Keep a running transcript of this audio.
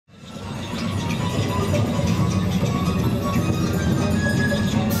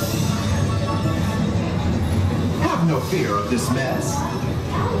fear of this mess,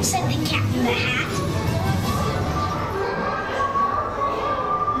 said the Cat in the Hat.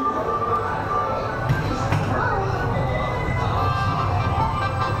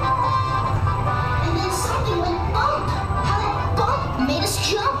 And then something went bump. How that bump made us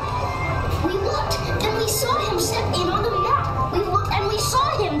jump. We looked and we saw him step in on the mat. We looked and we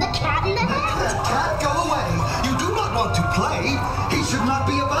saw him, the Cat in the Hat. Cat, go away. You do not want to play. He should not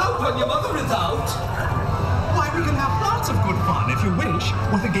be about when your mother is out. Why, we can have lots of good fun, if you wish,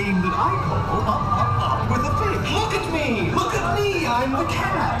 with a game that I call Up with a Fish. Look at me! Look at me! I'm the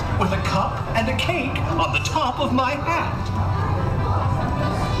cat! With a cup and a cake on the top of my hat.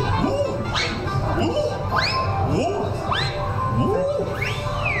 Woo! Woo! Woo! Woo!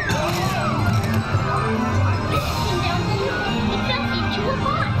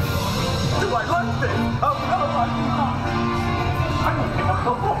 Do I like this? Oh, no, I do not. I'm going to pick up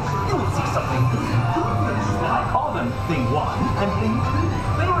the book. You will see something curious. I call them Thing 1 and Thing 2.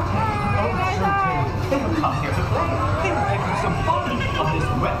 They are taking overshooting. They have come here to play. They will have some fun on this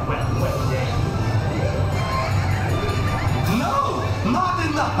wet day. No! Not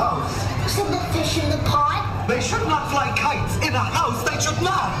in the house! Said the fish in the pot. They should not fly kites in a house. They should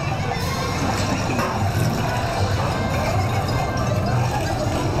not!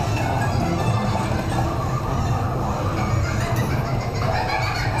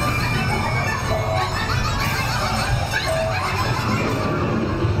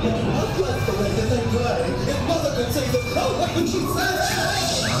 If Mother could say the no, what would she say?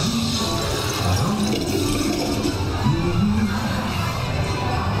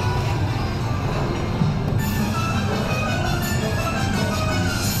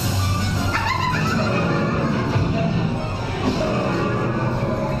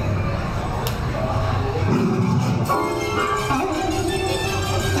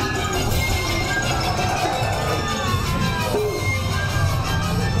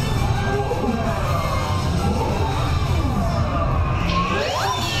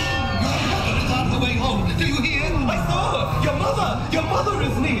 Your mother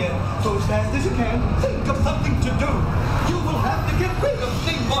is near. So as fast as you can, think of something to do. You will have to get rid of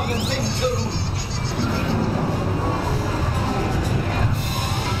Thing 1 and Thing 2.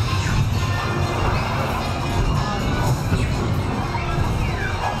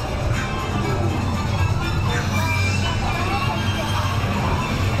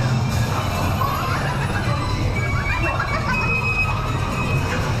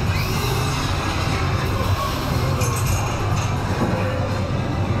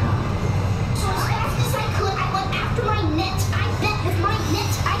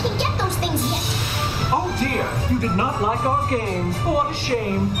 You did not like our game. What a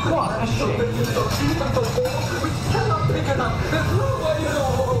shame. What a shame. We cannot pick it up. There's no way at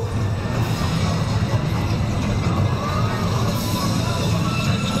all.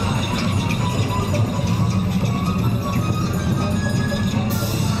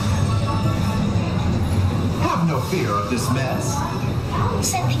 Have no fear of this mess,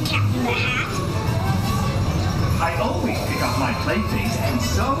 said the Cat in the Hat. I always pick up my playthings, and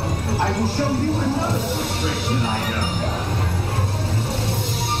so I will show you another trick that I know.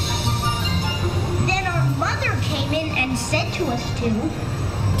 Then our mother came in and said to us to.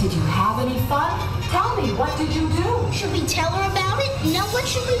 Did you have any fun? Tell me, what did you do? Should we tell her about it? Now what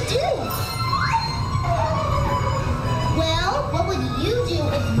should we do? Well, what would you do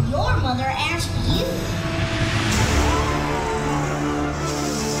if your mother asked you?